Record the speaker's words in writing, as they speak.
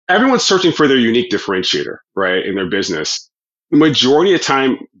everyone's searching for their unique differentiator, right, in their business. The majority of the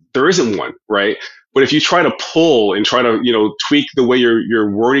time, there isn't one, right? But if you try to pull and try to, tweak the way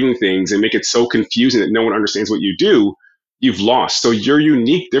you're wording things and make it so confusing that no one understands what you do, you've lost. So your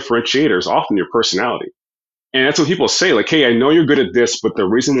unique differentiator is often your personality. And that's what people say, like, hey, I know you're good at this, but the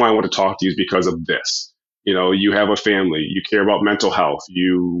reason why I want to talk to you is because of this. You have a family, you care about mental health,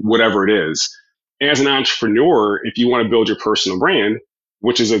 whatever it is. As an entrepreneur, if you want to build your personal brand,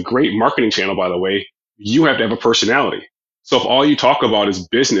 which is a great marketing channel, by the way, you have to have a personality. So if all you talk about is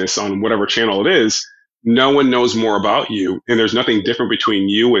business on whatever channel it is, no one knows more about you. And there's nothing different between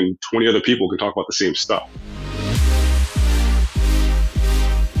you and 20 other people who can talk about the same stuff.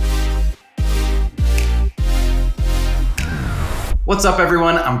 What's up,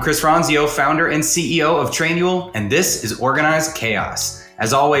 everyone? I'm Chris Ronzio, founder and CEO of Trainual, and this is Organized Chaos.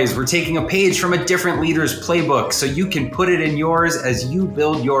 As always, we're taking a page from a different leader's playbook so you can put it in yours as you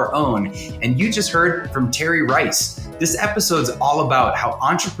build your own. And you just heard from Terry Rice. This episode's all about how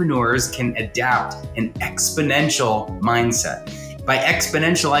entrepreneurs can adapt an exponential mindset. By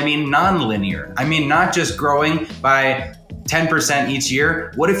exponential, I mean non-linear. I mean not just growing by 10% each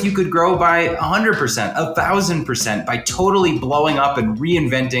year. What if you could grow by 100%, 1,000% by totally blowing up and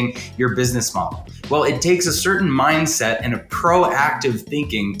reinventing your business model? Well, it takes a certain mindset and a proactive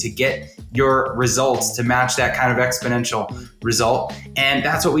thinking to get your results to match that kind of exponential result. And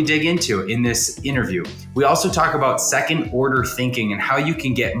that's what we dig into in this interview. We also talk about second order thinking and how you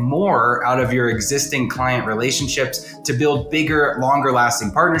can get more out of your existing client relationships to build bigger, longer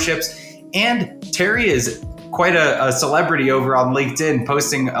lasting partnerships. And Terry is quite a celebrity over on LinkedIn,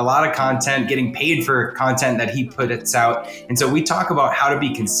 posting a lot of content, getting paid for content that he puts out. And so we talk about how to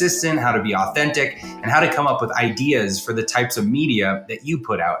be consistent, how to be authentic, and how to come up with ideas for the types of media that you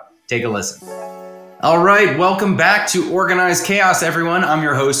put out. Take a listen. All right, welcome back to Organized Chaos, everyone. I'm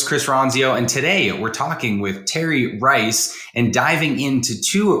your host, Chris Ronzio, and today we're talking with Terry Rice and diving into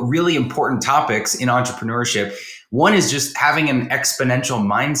two really important topics in entrepreneurship. One is just having an exponential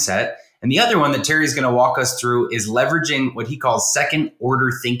mindset. And the other one that Terry's going to walk us through is leveraging what he calls second order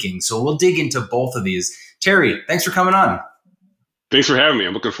thinking. So we'll dig into both of these. Terry, thanks for coming on. Thanks for having me.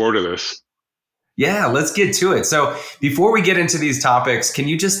 I'm looking forward to this. Yeah, let's get to it. So before we get into these topics, can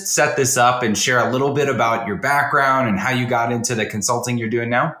you just set this up and share a little bit about your background and how you got into the consulting you're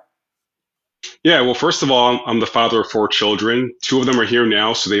doing now? Yeah, well, first of all, I'm the father of 4 children. 2 of them are here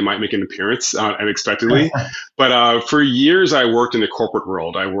now, so they might make an appearance unexpectedly. But for years, I worked in the corporate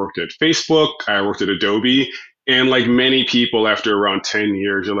world. I worked at Facebook, I worked at Adobe. And like many people, after around 10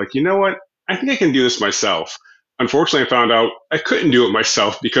 years, you're like, you know what? I think I can do this myself. Unfortunately, I found out I couldn't do it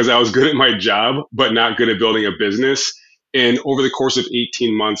myself because I was good at my job, but not good at building a business. And over the course of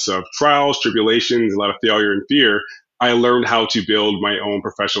 18 months of trials, tribulations, a lot of failure and fear, I learned how to build my own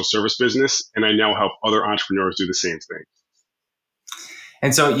professional service business, and I now help other entrepreneurs do the same thing.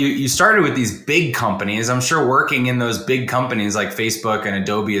 And so you started with these big companies. I'm sure working in those big companies like Facebook and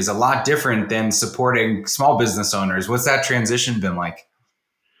Adobe is a lot different than supporting small business owners. What's that transition been like?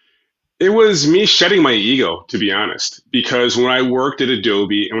 It was me shedding my ego, to be honest, because when I worked at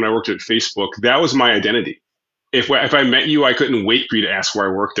Adobe and when I worked at Facebook, that was my identity. If I met you, I couldn't wait for you to ask where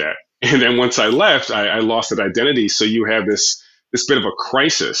I worked at. And then once I left, I lost that identity. So you have this bit of a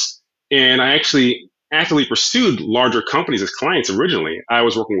crisis. And I actually actively pursued larger companies as clients originally. I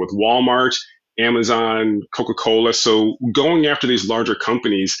was working with Walmart, Amazon, Coca-Cola. So going after these larger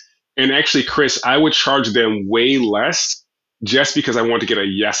companies, and actually, Chris, I would charge them way less just because I wanted to get a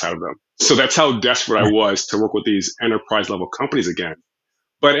yes out of them. So that's how desperate I was to work with these enterprise level companies again.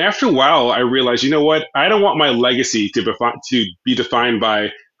 But after a while, I realized, you know what? I don't want my legacy to be defined by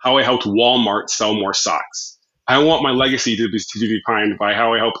how I helped Walmart sell more socks. I want my legacy to be defined by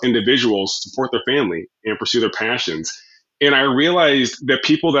how I help individuals support their family and pursue their passions. And I realized that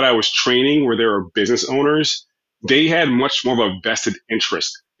people that I was training, where they were business owners, they had much more of a vested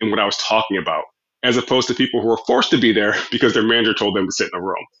interest in what I was talking about, as opposed to people who were forced to be there because their manager told them to sit in a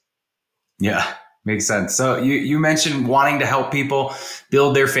room. Yeah, makes sense. So you mentioned wanting to help people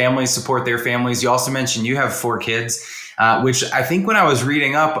build their families, support their families. You also mentioned you have 4 kids. Which I think when I was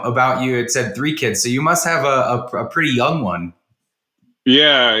reading up about you, it said 3 kids. So you must have a pretty young one.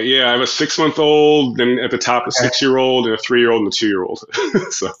 Yeah. I have a 6-month-old, then at the top, a 6-year-old, and a 3-year-old and a 2-year-old.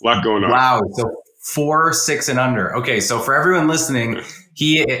 So a lot going on. Wow. So 4, 6, and under. Okay. So for everyone listening,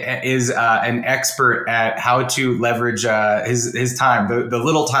 he is an expert at how to leverage his time, the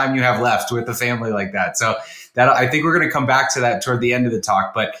little time you have left with a family like that. So that I think we're going to come back to that toward the end of the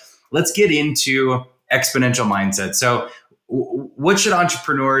talk. But let's get into exponential mindset. So what should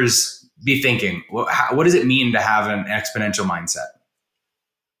entrepreneurs be thinking? What does it mean to have an exponential mindset?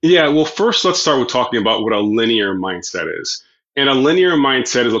 Yeah, well, first let's start with talking about what a linear mindset is. And a linear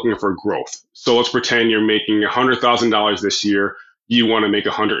mindset is looking for growth. So let's pretend you're making $100,000 this year. You want to make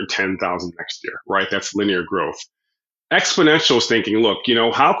 110,000 next year, right? That's linear growth. Exponential is thinking, look,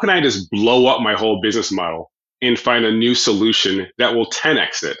 how can I just blow up my whole business model and find a new solution that will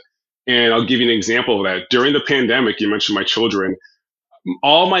 10x it? And I'll give you an example of that. During the pandemic, you mentioned my children.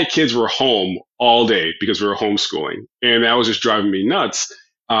 All my kids were home all day because we were homeschooling, and that was just driving me nuts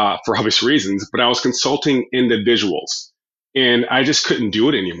for obvious reasons. But I was consulting individuals, and I just couldn't do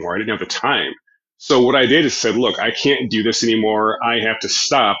it anymore. I didn't have the time. So what I did is said, look, I can't do this anymore. I have to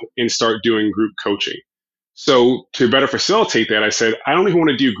stop and start doing group coaching. So to better facilitate that, I said, I don't even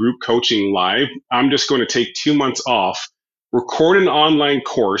want to do group coaching live. I'm just going to take 2 months off, record an online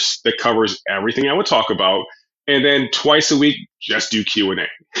course that covers everything I would talk about, and then twice a week, just do Q&A.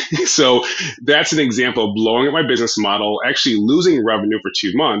 So that's an example of blowing up my business model, actually losing revenue for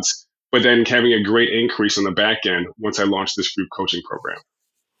 2 months, but then having a great increase on the back end once I launched this group coaching program.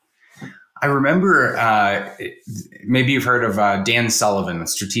 I remember, maybe you've heard of Dan Sullivan, a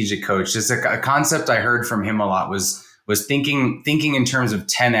strategic coach. Just a concept I heard from him a lot was thinking in terms of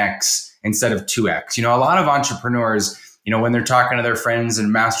 10x instead of 2x. A lot of entrepreneurs, when they're talking to their friends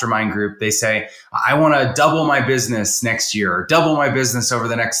in mastermind group, they say, I want to double my business next year, or double my business over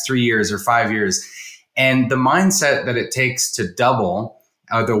the next 3 years or 5 years. And the mindset that it takes to double,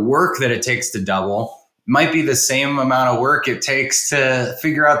 the work that it takes to double, might be the same amount of work it takes to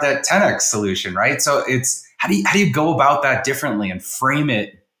figure out that 10x solution, right? So it's how do you go about that differently and frame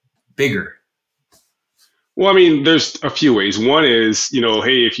it bigger? Well, I mean, there's a few ways. One is,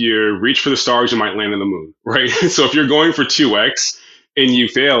 hey, if you reach for the stars, you might land on the moon, right? So if you're going for 2x and you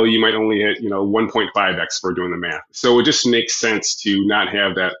fail, you might only hit, 1.5x for doing the math. So it just makes sense to not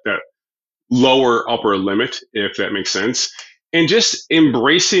have that lower upper limit, if that makes sense. And just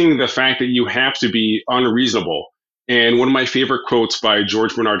embracing the fact that you have to be unreasonable. And one of my favorite quotes by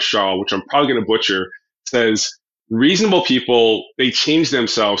George Bernard Shaw, which I'm probably going to butcher, says, reasonable people, they change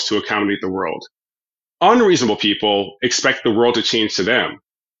themselves to accommodate the world. Unreasonable people expect the world to change to them.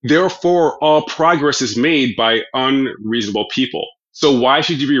 Therefore, all progress is made by unreasonable people. So why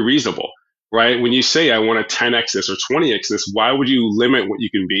should you be reasonable, right? When you say, I want to 10x this or 20x this, why would you limit what you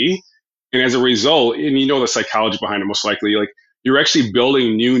can be? And as a result, and the psychology behind it most likely, like you're actually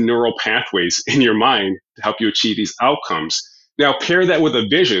building new neural pathways in your mind to help you achieve these outcomes. Now, pair that with a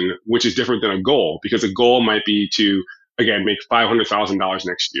vision, which is different than a goal, because a goal might be to, again, make $500,000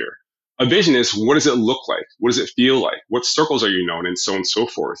 next year. A vision is, what does it look like? What does it feel like? What circles are you known, and so on and so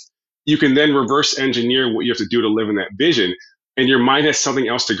forth. You can then reverse engineer what you have to do to live in that vision, and your mind has something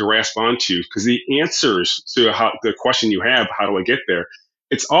else to grasp onto, because the answers to the question you have, how do I get there?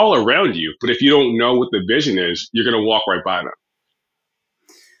 It's all around you. But if you don't know what the vision is, you're going to walk right by them.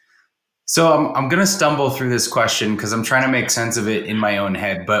 So I'm going to stumble through this question because I'm trying to make sense of it in my own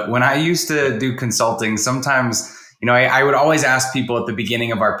head. But when I used to do consulting, sometimes, I would always ask people at the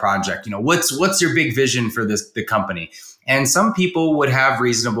beginning of our project, what's your big vision for the company? And some people would have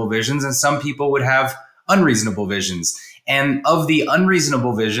reasonable visions and some people would have unreasonable visions. And of the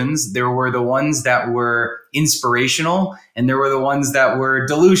unreasonable visions, there were the ones that were inspirational and there were the ones that were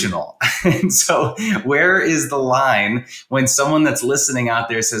delusional. And so where is the line when someone that's listening out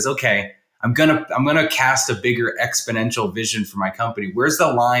there says, okay, I'm gonna cast a bigger exponential vision for my company? Where's the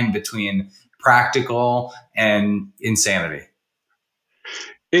line between practical and insanity?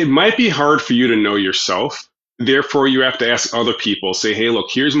 It might be hard for you to know yourself. Therefore, you have to ask other people, say, hey, look,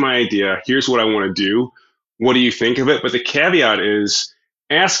 here's my idea. Here's what I want to do. What do you think of it? But the caveat is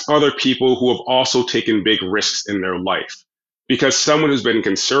ask other people who have also taken big risks in their life. Because someone who's been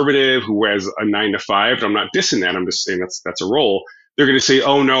conservative, who has a 9 to 5, and I'm not dissing that, I'm just saying that's a role. They're going to say,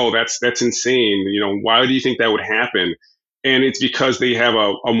 oh no, that's insane. Why do you think that would happen? And it's because they have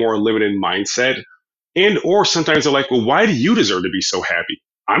a more limited mindset. And or sometimes they're like, well, why do you deserve to be so happy?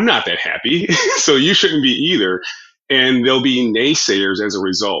 I'm not that happy, so you shouldn't be either. And there'll be naysayers as a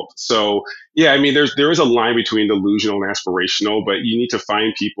result. So yeah, I mean, there is a line between delusional and aspirational, but you need to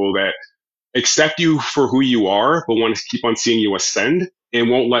find people that accept you for who you are, but want to keep on seeing you ascend and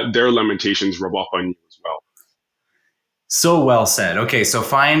won't let their limitations rub off on you as well. So well said. Okay, so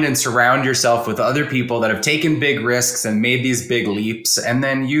find and surround yourself with other people that have taken big risks and made these big leaps, and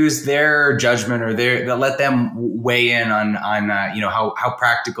then use their judgment or let them weigh in on how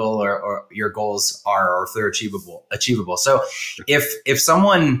practical or your goals are, or if they're achievable. So if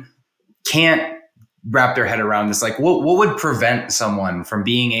someone can't wrap their head around this, like what would prevent someone from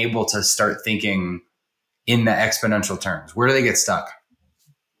being able to start thinking in the exponential terms? Where do they get stuck?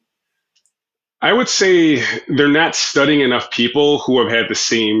 I would say they're not studying enough people who have had the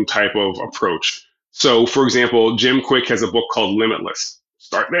same type of approach. So, for example, Jim Quick has a book called Limitless.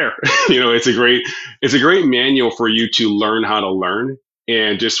 Start there. It's a great manual for you to learn how to learn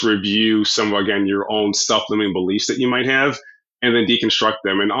and just review some, again, your own self-limiting beliefs that you might have and then deconstruct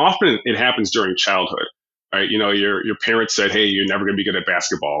them. And often it happens during childhood, right? Your parents said, "Hey, you're never going to be good at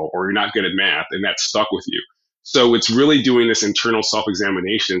basketball or you're not good at math," and that stuck with you. So it's really doing this internal self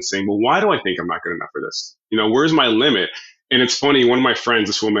examination and saying, well, why do I think I'm not good enough for this? Where's my limit? And it's funny, one of my friends,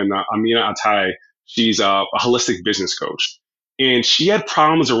 this woman, Amina Atai, she's a holistic business coach. And she had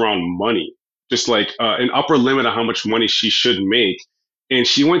problems around money, just like an upper limit of how much money she should make. And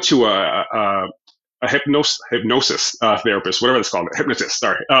she went to a hypnosis therapist, whatever it's called, hypnotist,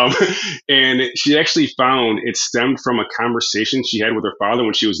 sorry. And she actually found it stemmed from a conversation she had with her father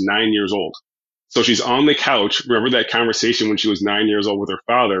when she was 9 years old. So she's on the couch. Remember that conversation when she was 9 years old with her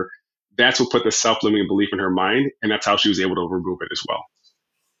father? That's what put the self-limiting belief in her mind, and that's how she was able to remove it as well.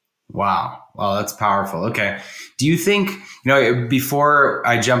 Wow. Well, that's powerful. Okay. Do you think, before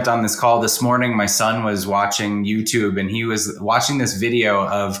I jumped on this call this morning, my son was watching YouTube and he was watching this video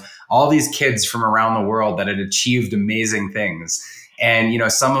of all these kids from around the world that had achieved amazing things. And,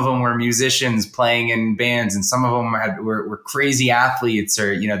 some of them were musicians playing in bands and some of them were crazy athletes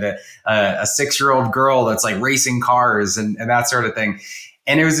or, a 6-year-old girl that's like racing cars and that sort of thing.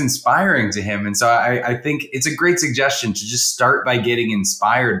 And it was inspiring to him. And so I think it's a great suggestion to just start by getting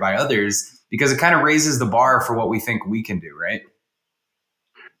inspired by others because it kind of raises the bar for what we think we can do, right?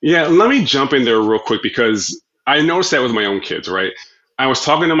 Yeah, let me jump in there real quick because I noticed that with my own kids, right? I was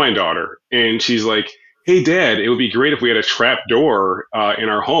talking to my daughter and she's like, "Hey, Dad, it would be great if we had a trap door in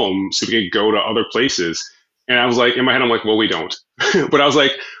our home so we could go to other places." And I was like, in my head, I'm like, "Well, we don't." But I was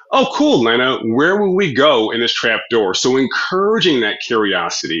like, "Oh, cool, Lena. Where will we go in this trap door?" So encouraging that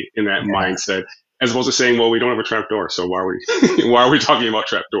curiosity in that Yeah. mindset, as opposed to saying, "Well, we don't have a trap door, so why are we why are we talking about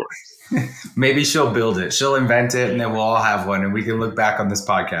trap door?" Maybe she'll build it. She'll invent it and then we'll all have one and we can look back on this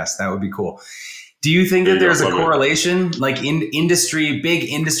podcast. That would be cool. Do you think There that you go. there's a Love it. correlation like in big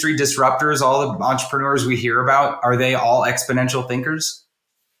industry disruptors, all the entrepreneurs we hear about, are they all exponential thinkers?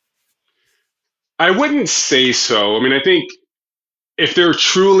 I wouldn't say so. I mean, I think if they're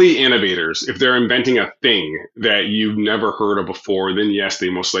truly innovators, if they're inventing a thing that you've never heard of before, then yes, they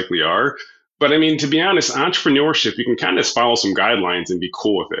most likely are. But I mean, to be honest, entrepreneurship, you can kind of follow some guidelines and be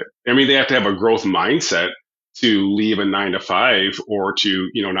cool with it. I mean, they have to have a growth mindset to leave a 9 to 5 or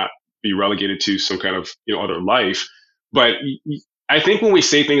to, not be relegated to some kind of, other life. But I think when we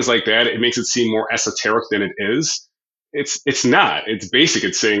say things like that, it makes it seem more esoteric than it is. It's not. It's basic.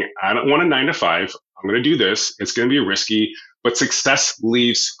 It's saying, I don't want a 9 to 5. I'm going to do this. It's going to be risky, but success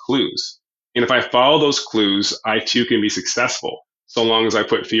leaves clues. And if I follow those clues, I too can be successful so long as I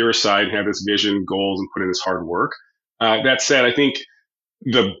put fear aside and have this vision, goals, and put in this hard work. That said, I think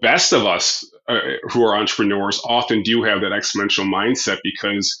the best of us who are entrepreneurs often do have that exponential mindset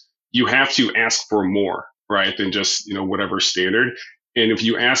because you have to ask for more, right, than just whatever standard. And if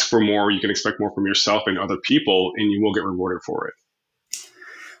you ask for more, you can expect more from yourself and other people, and you will get rewarded for it.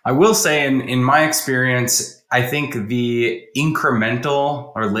 I will say, in my experience, I think the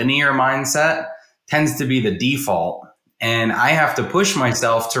incremental or linear mindset tends to be the default. And I have to push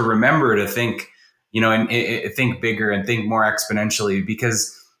myself to remember to think, and think bigger and think more exponentially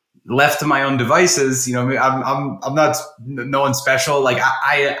because left to my own devices, I'm not no one special. Like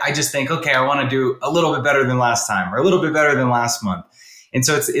I just think, okay, I want to do a little bit better than last time or a little bit better than last month. And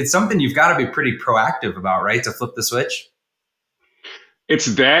so it's something you've got to be pretty proactive about, right? To flip the switch. It's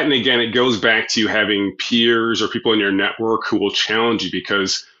that, and again, it goes back to having peers or people in your network who will challenge you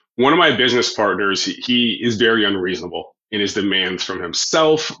because one of my business partners, he is very unreasonable in his demands from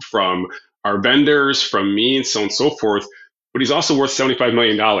himself, from our vendors, from me, and so on and so forth. But he's also worth $75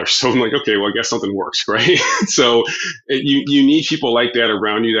 million. So I'm like, okay, well, I guess something works, right? So you need people like that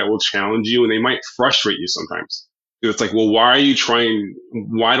around you that will challenge you, and they might frustrate you sometimes. It's like, well, why are you trying?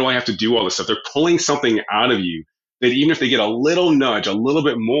 Why do I have to do all this stuff? They're pulling something out of you that even if they get a little nudge, a little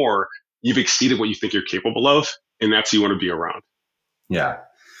bit more, you've exceeded what you think you're capable of, and that's who you want to be around. Yeah.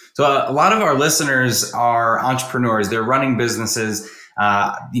 So a lot of our listeners are entrepreneurs. They're running businesses.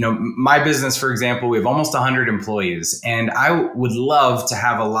 My business, for example, we have almost 100 employees, and I would love to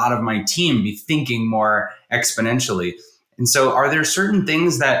have a lot of my team be thinking more exponentially. And so are there certain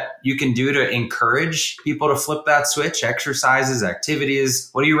things that you can do to encourage people to flip that switch, exercises, activities?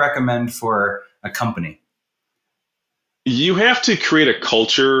 What do you recommend for a company? You have to create a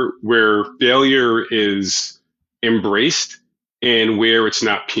culture where failure is embraced and where it's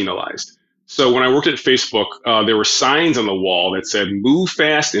not penalized. So when I worked at Facebook, there were signs on the wall that said "Move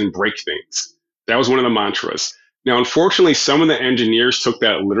fast and break things." That was one of the mantras. Now, unfortunately, some of the engineers took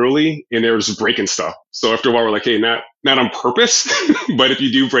that literally and they were just breaking stuff. So after a while, we're like, hey, not on purpose, but if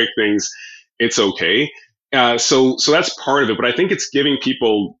you do break things, it's okay. So that's part of it. But I think it's giving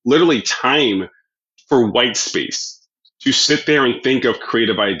people literally time for white space to sit there and think of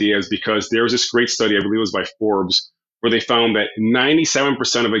creative ideas, because there was this great study, I believe it was by Forbes, where they found that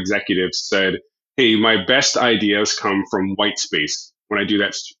 97% of executives said, hey, my best ideas come from white space when I do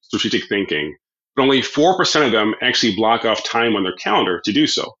that strategic thinking. But only 4% of them actually block off time on their calendar to do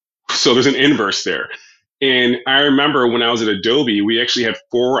so. So there's an inverse there. And I remember when I was at Adobe, we actually had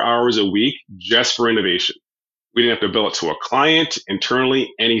 4 hours a week just for innovation. We didn't have to bill it to a client, internally,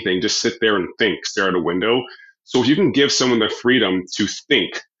 anything. Just sit there and think, stare at a window. So if you can give someone the freedom to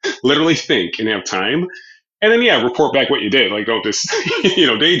think, literally think and have time, and then, yeah, report back what you did. Like, don't just,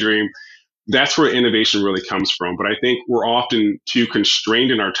 daydream. That's where innovation really comes from. But I think we're often too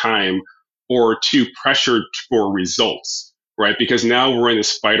constrained in our time or too pressured for results, right? Because now we're in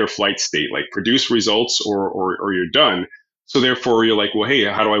this fight or flight state, like produce results or you're done. So therefore you're like, well, hey,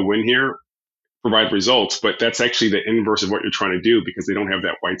 how do I win here? Provide results, but that's actually the inverse of what you're trying to do because they don't have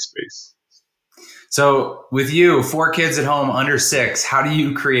that white space. So with you, 4 kids at home under 6, how do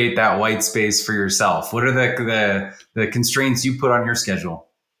you create that white space for yourself? What are the constraints you put on your schedule?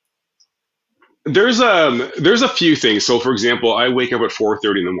 There's a few things. So for example, I wake up at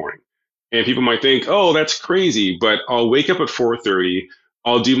 4:30 in the morning. And people might think, oh, that's crazy, but I'll wake up at 4:30.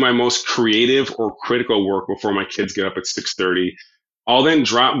 I'll do my most creative or critical work before my kids get up at 6:30. I'll then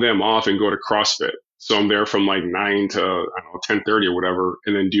drop them off and go to CrossFit. So I'm there from like 9 to, I don't know, 10:30 or whatever,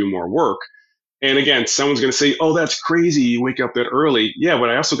 and then do more work. And again, someone's going to say, oh, that's crazy. You wake up that early. Yeah,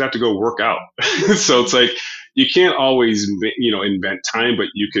 but I also got to go work out. So it's like, you can't always, invent time, but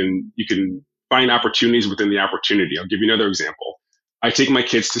you can find opportunities within the opportunity. I'll give you another example. I take my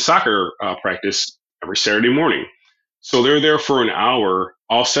kids to soccer practice every Saturday morning. So they're there for an hour.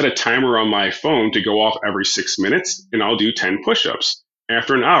 I'll set a timer on my phone to go off every 6 minutes and I'll do 10 push-ups.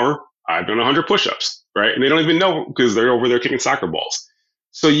 After an hour, I've done 100 push-ups, right? And they don't even know because they're over there kicking soccer balls.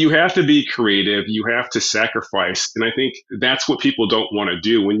 So you have to be creative. You have to sacrifice. And I think that's what people don't want to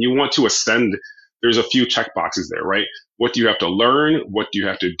do. When you want to ascend, there's a few check boxes there, right? What do you have to learn? What do you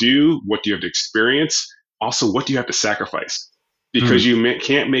have to do? What do you have to experience? Also, what do you have to sacrifice? Because you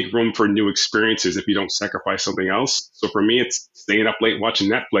can't make room for new experiences if you don't sacrifice something else. So for me, it's staying up late watching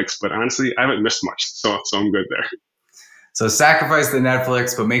Netflix, but honestly, I haven't missed much. So I'm good there. So sacrifice the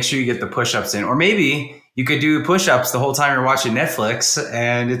Netflix, but make sure you get the push-ups in. Or maybe you could do push-ups the whole time you're watching Netflix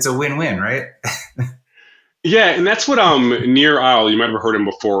and it's a win-win, right? Yeah, and that's what Nir Eyal, you might have heard him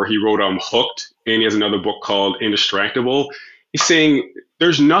before. He wrote Hooked, and he has another book called Indistractable. He's saying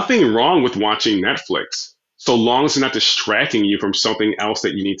there's nothing wrong with watching Netflix, so long as it's not distracting you from something else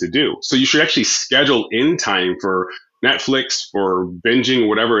that you need to do. So you should actually schedule in time for Netflix, for binging,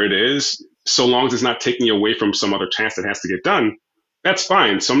 whatever it is, so long as it's not taking you away from some other task that has to get done. That's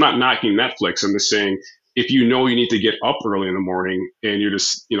fine. So I'm not knocking Netflix. I'm just saying, if you know you need to get up early in the morning and you're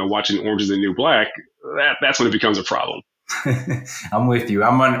just, watching Orange is the New Black, that's when it becomes a problem. I'm with you.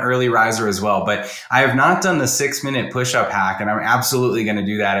 I'm an early riser as well, but I have not done the 6-minute push-up hack, and I'm absolutely going to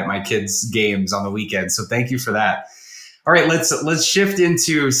do that at my kids' games on the weekend. So thank you for that. All right, let's shift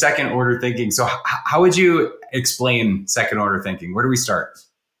into second order thinking. So how would you explain second order thinking? Where do we start?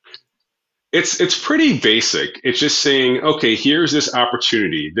 It's pretty basic. It's just saying, okay, here's this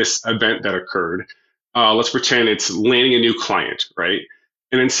opportunity, this event that occurred. Let's pretend it's landing a new client, right?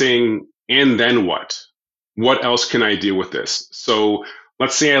 And then saying, and then what? What else can I do with this? So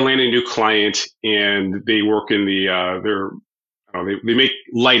let's say I land a new client and they work in they make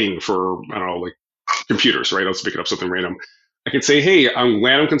lighting for, like computers, right? Let's pick it up something random. I could say, hey, I'm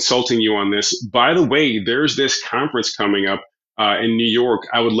glad I'm consulting you on this. By the way, there's this conference coming up in New York.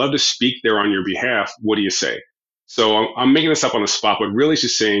 I would love to speak there on your behalf. What do you say? So I'm making this up on the spot, but really it's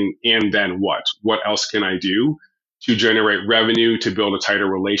just saying, and then what? What else can I do to generate revenue, to build a tighter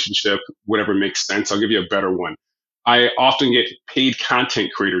relationship, whatever makes sense? I'll give you a better one. I often get paid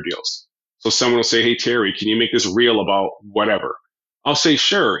content creator deals. So someone will say, hey, Terry, can you make this reel about whatever? I'll say,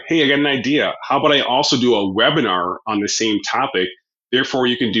 sure. Hey, I got an idea. How about I also do a webinar on the same topic? Therefore,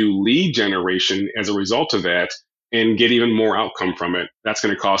 you can do lead generation as a result of that and get even more outcome from it. That's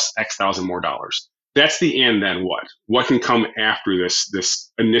going to cost X thousand more dollars. That's the and then what? What can come after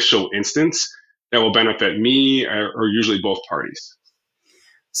this initial instance that will benefit me or usually both parties?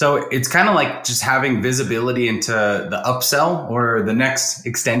 So it's kind of like just having visibility into the upsell or the next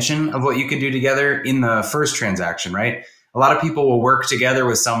extension of what you can do together in the first transaction, right? A lot of people will work together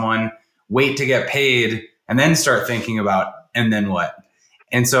with someone, wait to get paid, and then start thinking about, and then what?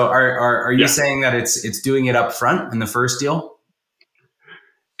 And so are you Yeah. saying that it's doing it up front in the first deal?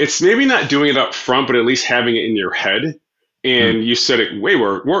 It's maybe not doing it up front, but at least having it in your head. Hmm. And you said it way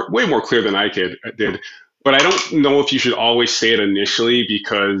more clear than did. But I don't know if you should always say it initially,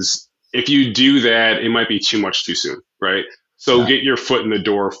 because if you do that, it might be too much too soon, right? So Yeah. get your foot in the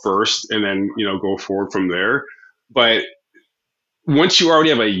door first, and then go forward from there. But once you already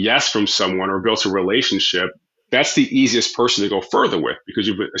have a yes from someone or built a relationship, that's the easiest person to go further with, because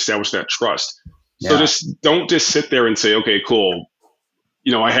you've established that trust. So Yeah. just don't just sit there and say, okay, cool,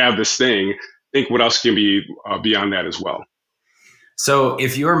 I have this thing. Think what else can be beyond that as well. So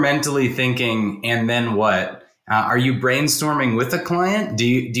if you're mentally thinking, and then what? Are you brainstorming with a client? Do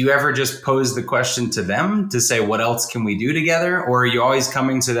you ever just pose the question to them to say what else can we do together, or are you always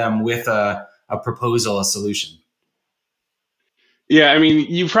coming to them with a proposal, a solution? Yeah, I mean,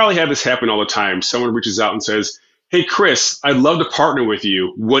 you probably have this happen all the time. Someone reaches out and says, "Hey, Chris, I'd love to partner with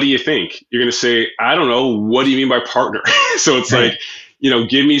you. What do you think?" You're going to say, "I don't know. What do you mean by partner?" So it's Right. like,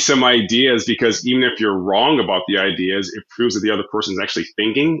 give me some ideas, because even if you're wrong about the ideas, it proves that the other person's actually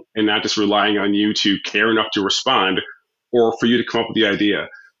thinking and not just relying on you to care enough to respond or for you to come up with the idea.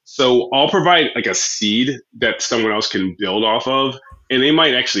 So I'll provide like a seed that someone else can build off of, and they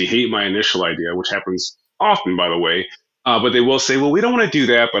might actually hate my initial idea, which happens often, by the way, but they will say, well, we don't want to do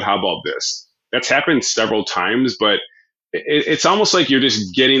that, but how about this? That's happened several times, but it's almost like you're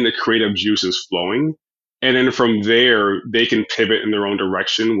just getting the creative juices flowing. And then from there, they can pivot in their own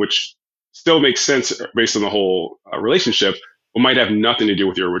direction, which still makes sense based on the whole relationship, but might have nothing to do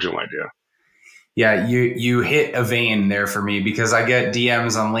with your original idea. Yeah, you hit a vein there for me, because I get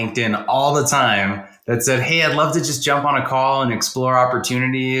DMs on LinkedIn all the time that said, "Hey, I'd love to just jump on a call and explore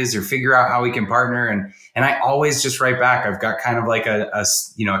opportunities or figure out how we can partner." And I always just write back. I've got kind of like a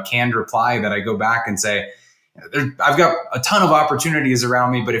canned reply that I go back and say, I've got a ton of opportunities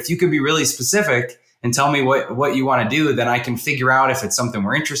around me, but if you could be really specific and tell me what you want to do, then I can figure out if it's something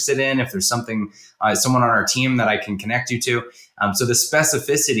we're interested in, if there's something, someone on our team that I can connect you to. So the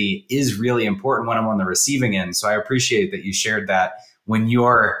specificity is really important when I'm on the receiving end. So I appreciate that you shared that when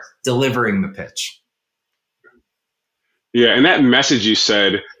you're delivering the pitch. Yeah, and that message you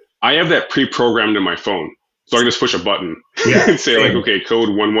said, I have that pre-programmed in my phone. So I can just push a button Yeah, and say like, same. okay, code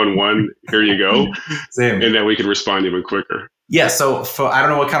 111, here you go. Same. And then we can respond even quicker. Yeah, so I don't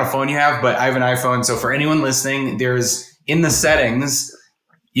know what kind of phone you have, but I have an iPhone. So for anyone listening, there's in the settings,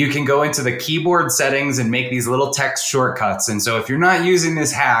 you can go into the keyboard settings and make these little text shortcuts. And so if you're not using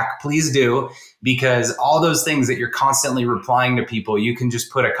this hack, please do, because all those things that you're constantly replying to people, you can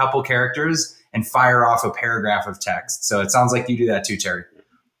just put a couple characters and fire off a paragraph of text. So it sounds like you do that too, Terry.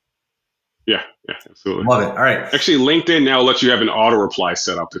 Yeah, absolutely. Love it. All right. Actually, LinkedIn now lets you have an auto reply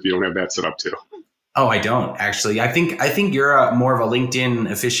set up if you don't have that set up too. Oh, I don't actually. I think you're more of a LinkedIn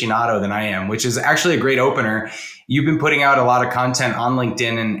aficionado than I am, which is actually a great opener. You've been putting out a lot of content on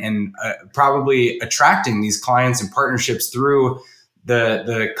LinkedIn and probably attracting these clients and partnerships through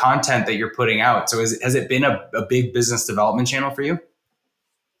the content that you're putting out. So has it been a big business development channel for you?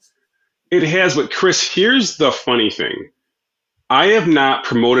 It has, but Chris, here's the funny thing. I have not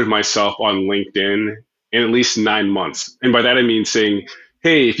promoted myself on LinkedIn in at least 9 months. And by that, I mean saying,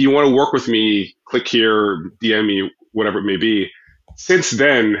 hey, if you want to work with me, click here, DM me, whatever it may be. Since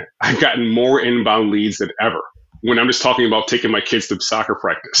then, I've gotten more inbound leads than ever. When I'm just talking about taking my kids to soccer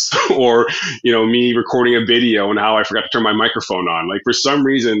practice or, me recording a video and how I forgot to turn my microphone on. Like for some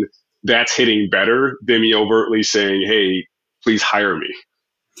reason, that's hitting better than me overtly saying, hey, please hire me.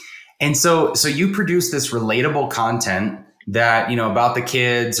 And so you produce this relatable content that, about the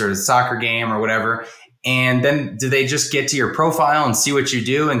kids or the soccer game or whatever. And then do they just get to your profile and see what you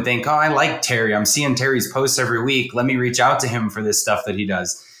do and think, oh, I like Terry. I'm seeing Terry's posts every week. Let me reach out to him for this stuff that he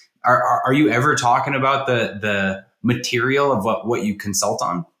does. Are you ever talking about the material of what you consult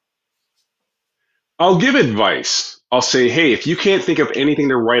on? I'll give advice. I'll say, hey, if you can't think of anything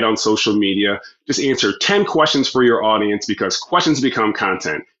to write on social media, just answer 10 questions for your audience, because questions become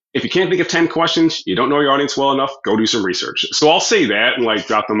content. If you can't think of 10 questions, you don't know your audience well enough, go do some research. So I'll say that and like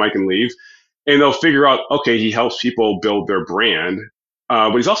drop the mic and leave. And they'll figure out, okay, he helps people build their brand.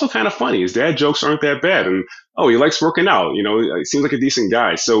 But he's also kind of funny. His dad jokes aren't that bad. And oh, he likes working out. He seems like a decent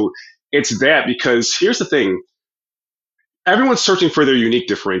guy. So it's that, because here's the thing, everyone's searching for their unique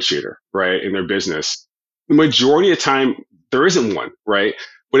differentiator, right, in their business. The majority of the time, there isn't one, right?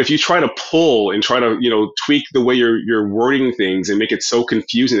 But if you try to pull and try to, tweak the way you're wording things and make it so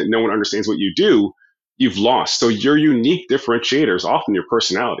confusing that no one understands what you do, you've lost. So your unique differentiator is often your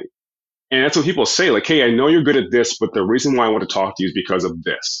personality. And that's what people say, like, hey, I know you're good at this, but the reason why I want to talk to you is because of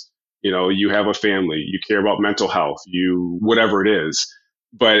this. You have a family, you care about mental health, you whatever it is.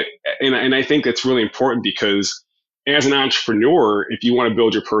 But and I think that's really important because as an entrepreneur, if you want to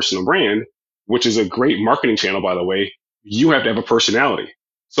build your personal brand, which is a great marketing channel, by the way, you have to have a personality.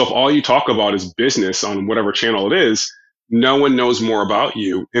 So if all you talk about is business on whatever channel it is, no one knows more about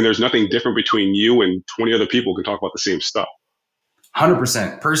you, and there's nothing different between you and 20 other people who can talk about the same stuff.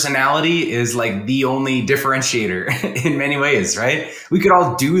 100%. Personality is like the only differentiator in many ways, right? We could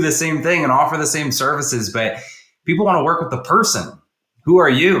all do the same thing and offer the same services, but people want to work with the person. Who are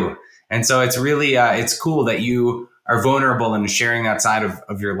you? And so it's really, it's cool that you are vulnerable and sharing that side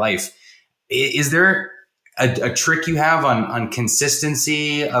of your life. Is there a trick you have on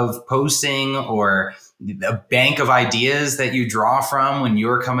consistency of posting, or a bank of ideas that you draw from when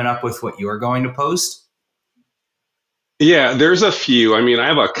you're coming up with what you're going to post? Yeah, there's a few. I mean, I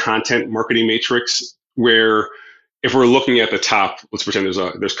have a content marketing matrix where if we're looking at the top, let's pretend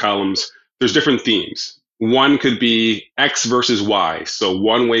there's columns, there's different themes. One could be X versus Y, so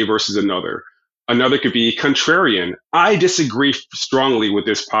one way versus another. Another could be contrarian. I disagree strongly with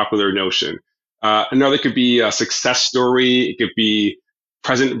this popular notion. Another could be a success story. It could be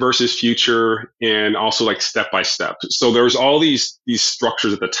present versus future, and also like step by step. So there's all these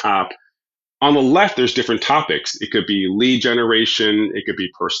structures at the top. On the left, there's different topics. It could be lead generation, it could be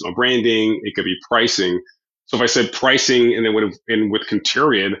personal branding, it could be pricing. So if I said pricing and then with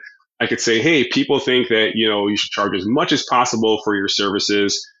Conturion, I could say, hey, people think that you should charge as much as possible for your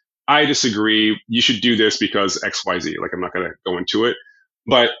services. I disagree. You should do this because X, Y, Z. Like I'm not going to go into it,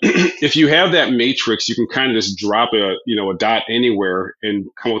 but if you have that matrix, you can kind of just drop a dot anywhere and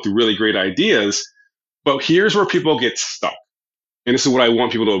come up with really great ideas. But here's where people get stuck, and this is what I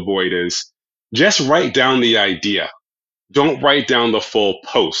want people to avoid: is just write down the idea. Don't write down the full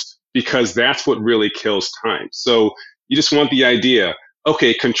post, because that's what really kills time. So you just want the idea.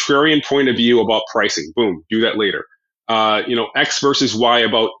 Okay, contrarian point of view about pricing. Boom, do that later. X versus Y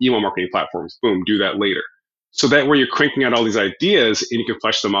about email marketing platforms. Boom, do that later. So that way you're cranking out all these ideas and you can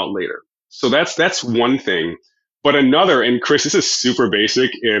flesh them out later. So that's one thing. But another, and Chris, this is super basic,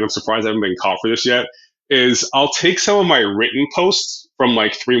 and I'm surprised I haven't been caught for this yet, is I'll take some of my written posts from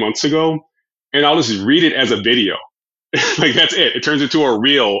like 3 months ago and I'll just read it as a video. Like that's it. It turns into a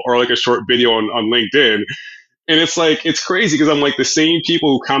reel or like a short video on LinkedIn. And it's like, it's crazy because I'm like, the same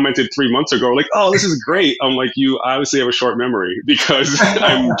people who commented 3 months ago are like, oh, this is great. I'm like, you obviously have a short memory because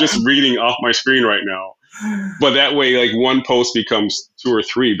I'm just reading off my screen right now. But that way, like one post becomes two or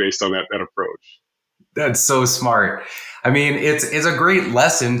three based on that approach. That's so smart. I mean, it's a great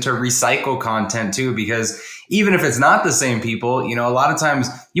lesson to recycle content too, because even if it's not the same people, a lot of times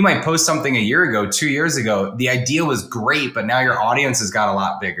you might post something a year ago, 2 years ago, the idea was great, but now your audience has got a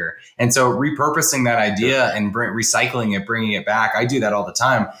lot bigger. And so repurposing that idea and recycling it, bringing it back. I do that all the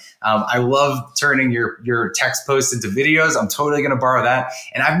time. I love turning your text posts into videos. I'm totally going to borrow that.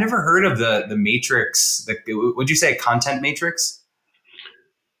 And I've never heard of the matrix. Would you say a content matrix?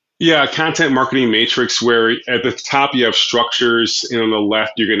 Yeah, content marketing matrix where at the top you have structures and on the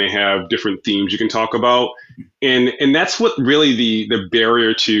left you're going to have different themes you can talk about. And that's what really the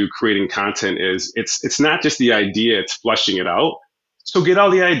barrier to creating content is. It's not just the idea, it's fleshing it out. So get all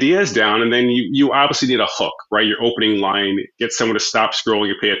the ideas down and then you obviously need a hook, right? Your opening line, get someone to stop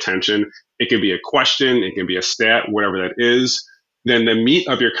scrolling and pay attention. It can be a question, it can be a stat, whatever that is. Then the meat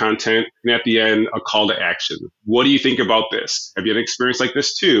of your content, and at the end, a call to action. What do you think about this? Have you had an experience like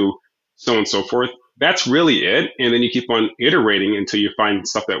this too? So on and so forth. That's really it. And then you keep on iterating until you find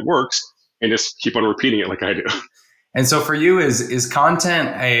stuff that works and just keep on repeating it like I do. And so for you, is content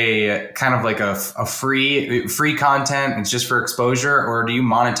a kind of like a free content? It's just for exposure, or do you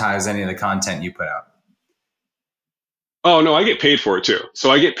monetize any of the content you put out? Oh no, I get paid for it too. So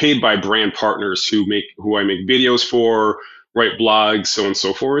I get paid by brand partners who I make videos for, write blogs, so on and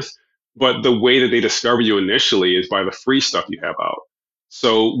so forth. But the way that they discover you initially is by the free stuff you have out.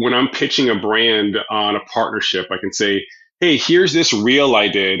 So when I'm pitching a brand on a partnership, I can say, hey, here's this reel I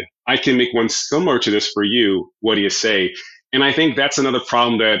did. I can make one similar to this for you. What do you say? And I think that's another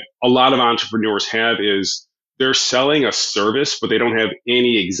problem that a lot of entrepreneurs have is they're selling a service, but they don't have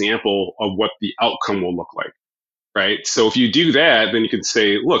any example of what the outcome will look like. Right. So if you do that, then you can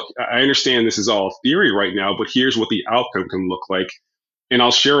say, look, I understand this is all theory right now, but here's what the outcome can look like. And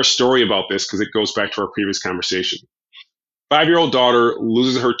I'll share a story about this because it goes back to our previous conversation. 5-year-old daughter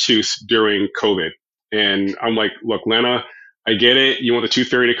loses her tooth during COVID. And I'm like, look, Lena, I get it. You want the tooth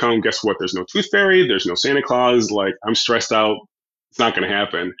fairy to come. Guess what? There's no tooth fairy. There's no Santa Claus. Like, I'm stressed out. It's not going to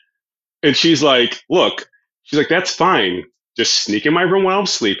happen. And she's like, look, she's like, that's fine. Just sneak in my room while I'm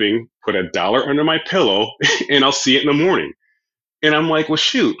sleeping, put $1 under my pillow, and I'll see it in the morning. And I'm like, well,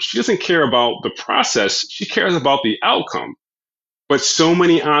 shoot, she doesn't care about the process. She cares about the outcome. But so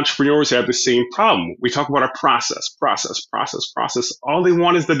many entrepreneurs have the same problem. We talk about our process. All they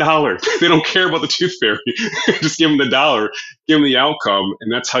want is the dollar. They don't care about the tooth fairy. Just give them the dollar, give them the outcome, and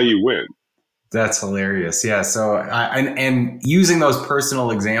that's how you win. That's hilarious. Yeah. So, and using those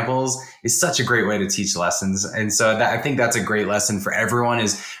personal examples is such a great way to teach lessons. And so I think that's a great lesson for everyone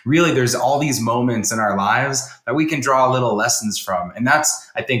is really there's all these moments in our lives that we can draw little lessons from. And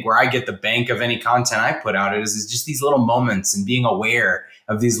that's, I think, where I get the bank of any content I put out is just these little moments and being aware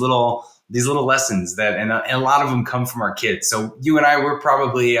of these little lessons that, and a lot of them come from our kids. So you and I, we're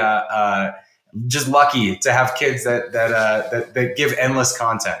probably, just lucky to have kids that give endless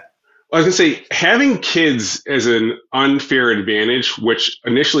content. I was going to say, having kids is an unfair advantage, which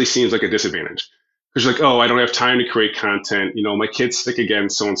initially seems like a disadvantage. Because you're like, oh, I don't have time to create content. My kid's sick again,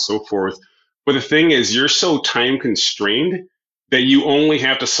 so on and so forth. But the thing is, you're so time constrained that you only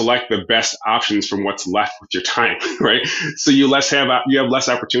have to select the best options from what's left with your time, right? So you have less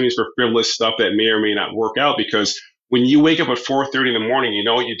opportunities for frivolous stuff that may or may not work out. Because when you wake up at 4:30 in the morning, you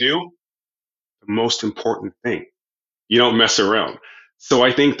know what you do? The most important thing. You don't mess around. So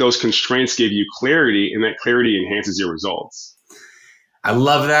I think those constraints give you clarity, and that clarity enhances your results. I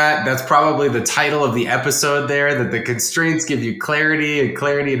love that. That's probably the title of the episode there, that the constraints give you clarity and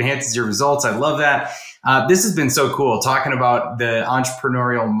clarity enhances your results. I love that. This has been so cool talking about the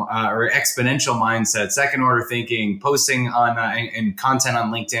entrepreneurial or exponential mindset, second order thinking, posting on and content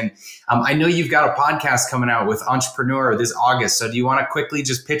on LinkedIn. I know you've got a podcast coming out with Entrepreneur this August. So do you want to quickly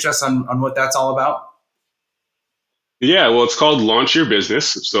just pitch us on what that's all about? Yeah, well, it's called Launch Your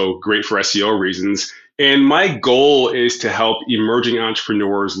Business. So great for SEO reasons. And my goal is to help emerging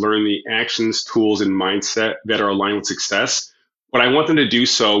entrepreneurs learn the actions, tools, and mindset that are aligned with success. But I want them to do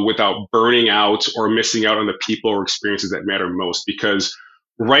so without burning out or missing out on the people or experiences that matter most. Because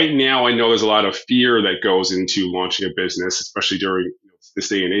right now, I know there's a lot of fear that goes into launching a business, especially during this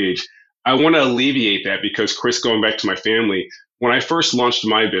day and age. I want to alleviate that because, Chris, going back to my family, when I first launched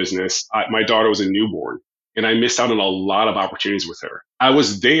my business, my daughter was a newborn. And I missed out on a lot of opportunities with her. I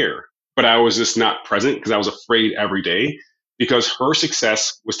was there, but I was just not present because I was afraid every day because her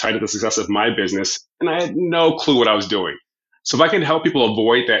success was tied to the success of my business. And I had no clue what I was doing. So if I can help people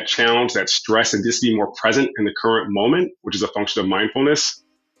avoid that challenge, that stress, and just be more present in the current moment, which is a function of mindfulness,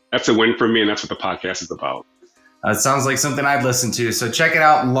 that's a win for me. And that's what the podcast is about. It sounds like something I'd listen to. So check it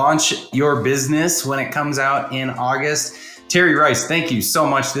out. Launch Your Business when it comes out in August. Terry Rice, thank you so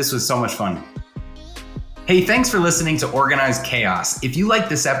much. This was so much fun. Hey, thanks for listening to Organized Chaos. If you like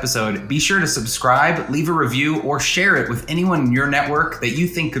this episode, be sure to subscribe, leave a review, or share it with anyone in your network that you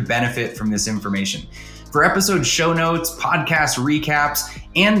think could benefit from this information. For episode show notes, podcast recaps,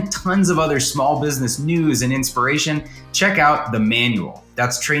 and tons of other small business news and inspiration, check out The Manual.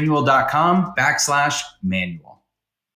 That's trainual.com/manual.